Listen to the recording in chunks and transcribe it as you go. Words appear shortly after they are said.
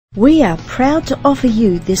We are proud to offer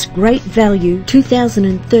you this great value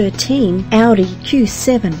 2013 Audi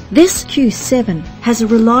Q7. This Q7 has a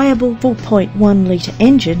reliable 4.1 litre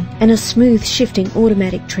engine and a smooth shifting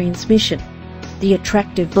automatic transmission. The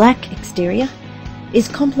attractive black exterior is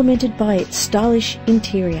complemented by its stylish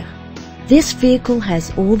interior. This vehicle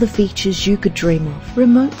has all the features you could dream of: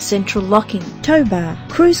 remote central locking, tow bar,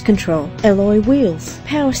 cruise control, alloy wheels,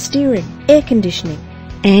 power steering, air conditioning,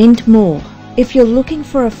 and more. If you're looking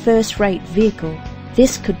for a first-rate vehicle,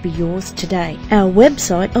 this could be yours today. Our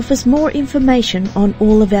website offers more information on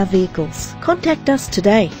all of our vehicles. Contact us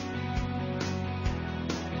today.